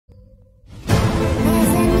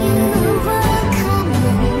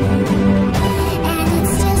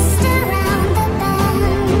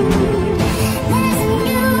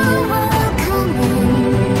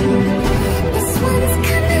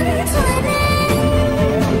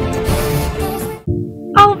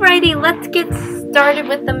let's get started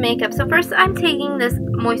with the makeup. So first I'm taking this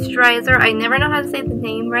moisturizer. I never know how to say the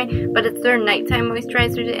name right, but it's their nighttime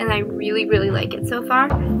moisturizer and I really, really like it so far.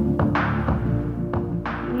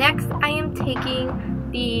 Next I am taking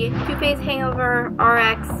the Too Faced Hangover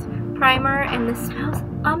RX primer and this smells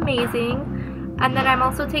amazing. And then I'm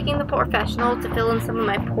also taking the Professional to fill in some of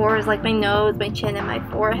my pores like my nose, my chin, and my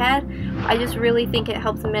forehead. I just really think it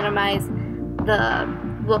helps minimize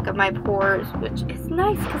the look of my pores, which is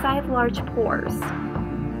nice because I have large pores.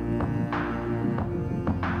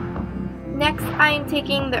 Next, I am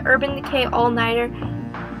taking the Urban Decay All Nighter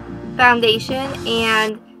foundation,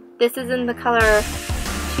 and this is in the color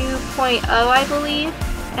 2.0, I believe.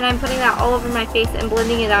 And I'm putting that all over my face and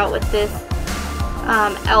blending it out with this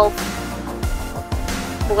e.l.f.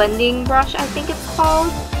 blending brush, I think it's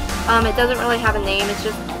called. It doesn't really have a name, it's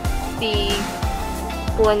just the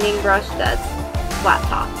blending brush that's flat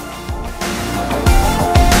top.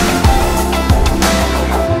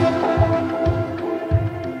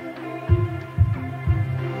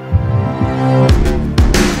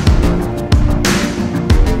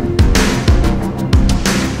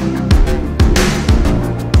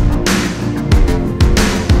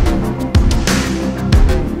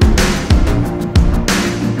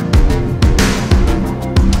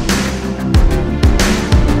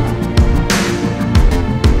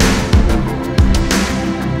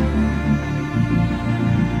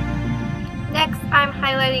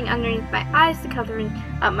 Underneath my eyes to cover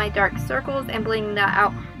up my dark circles and blending that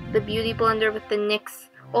out with the Beauty Blender with the NYX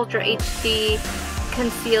Ultra HD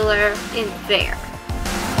Concealer in Fair.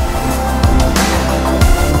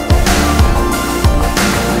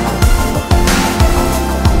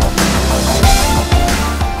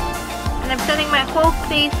 And I'm setting my whole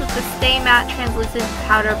face with the Stay Matte Translucent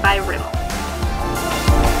Powder by Rimmel.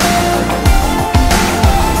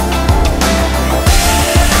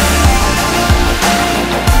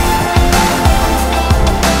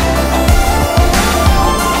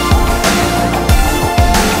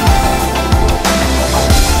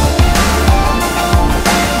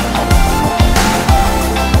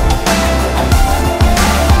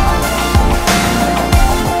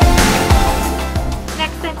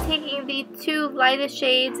 Two lightest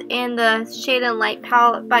shades in the Shade and Light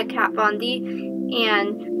palette by Kat Von D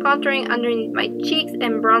and contouring underneath my cheeks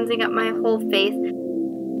and bronzing up my whole face.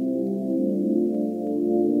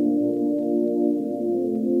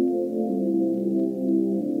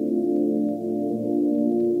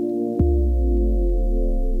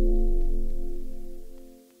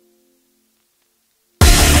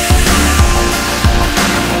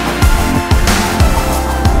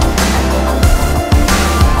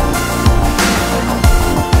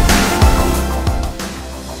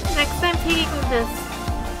 This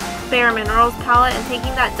Bare Minerals palette and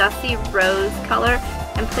taking that Dusty Rose color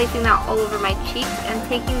and placing that all over my cheeks and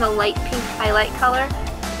taking the light pink highlight color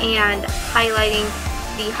and highlighting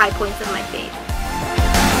the high points of my face.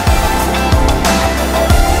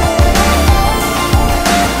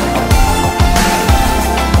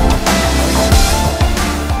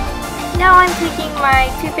 Now I'm taking my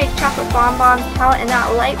Too Faced Chocolate Bonbons palette in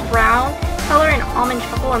that light brown color and almond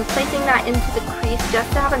truffle and placing that into the crease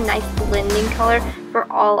just to have a nice blending color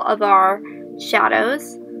for all of our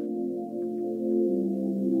shadows.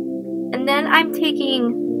 And then I'm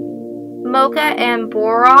taking Mocha and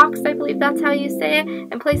Borax, I believe that's how you say it,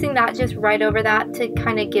 and placing that just right over that to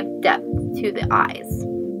kind of give depth to the eyes.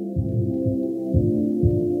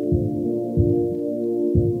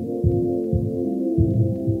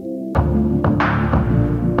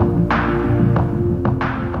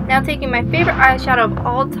 Now taking my favorite eyeshadow of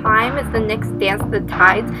all time is the NYX Dance the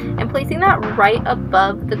Tides and placing that right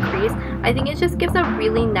above the crease. I think it just gives a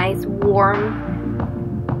really nice warm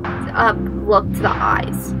look to the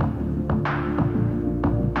eyes.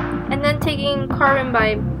 And then taking Carbon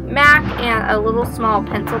by MAC and a little small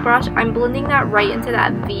pencil brush, I'm blending that right into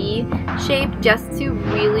that V shape just to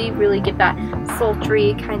really, really give that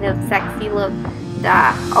sultry kind of sexy look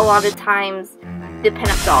that a lot of times the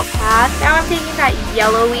pinup dolls had. Now I'm taking that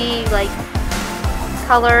yellowy like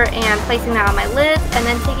color and placing that on my lids and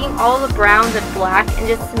then taking all the browns and black and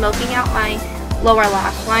just smoking out my lower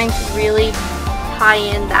lash line to really tie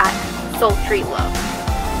in that sultry look.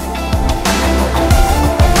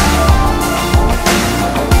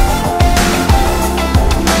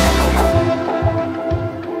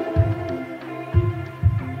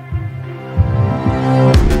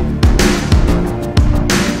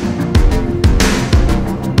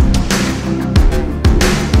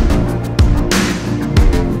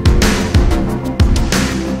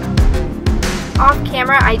 Off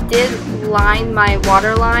camera, I did line my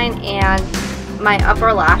waterline and my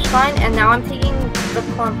upper lash line, and now I'm taking the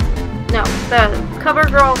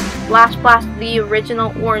CoverGirl Lash Blast, the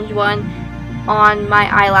original orange one, on my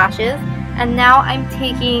eyelashes. And now I'm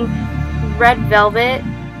taking Red Velvet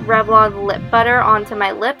Revlon Lip Butter onto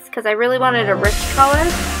my lips because I really wanted a rich color.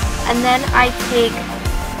 And then I take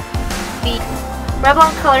the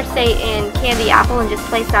Revlon Color Stay in Candy Apple and just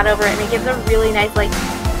place that over it, and it gives a really nice, like,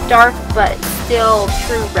 dark but still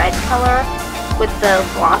true red color with the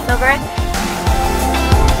gloss over it.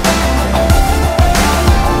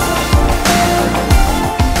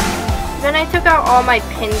 Then I took out all my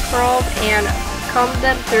pin curls and combed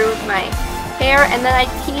them through with my hair, and then I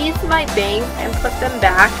teased my bangs and put them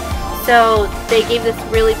back so they gave this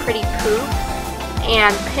really pretty poof,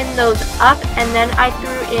 and pinned those up. And then I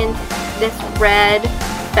threw in this red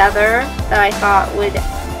feather that I thought would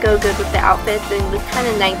go good with the outfits, and it was kind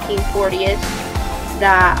of 1940's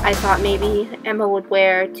that I thought maybe Emma would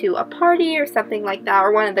wear to a party or something like that,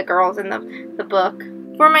 or one of the girls in the book.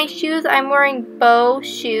 For my shoes, I'm wearing bow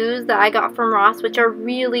shoes that I got from Ross, which are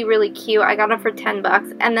really, really cute. I got them for 10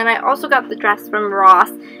 bucks. And then I also got the dress from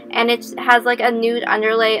Ross, and it has like a nude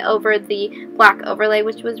underlay over the black overlay,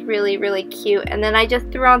 which was really, really cute. And then I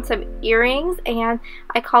just threw on some earrings, and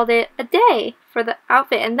I called it a day for the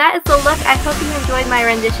outfit. And that is the look. I hope you enjoyed my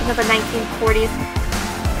rendition of a 1940s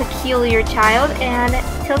peculiar child. And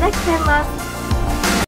till next time, love.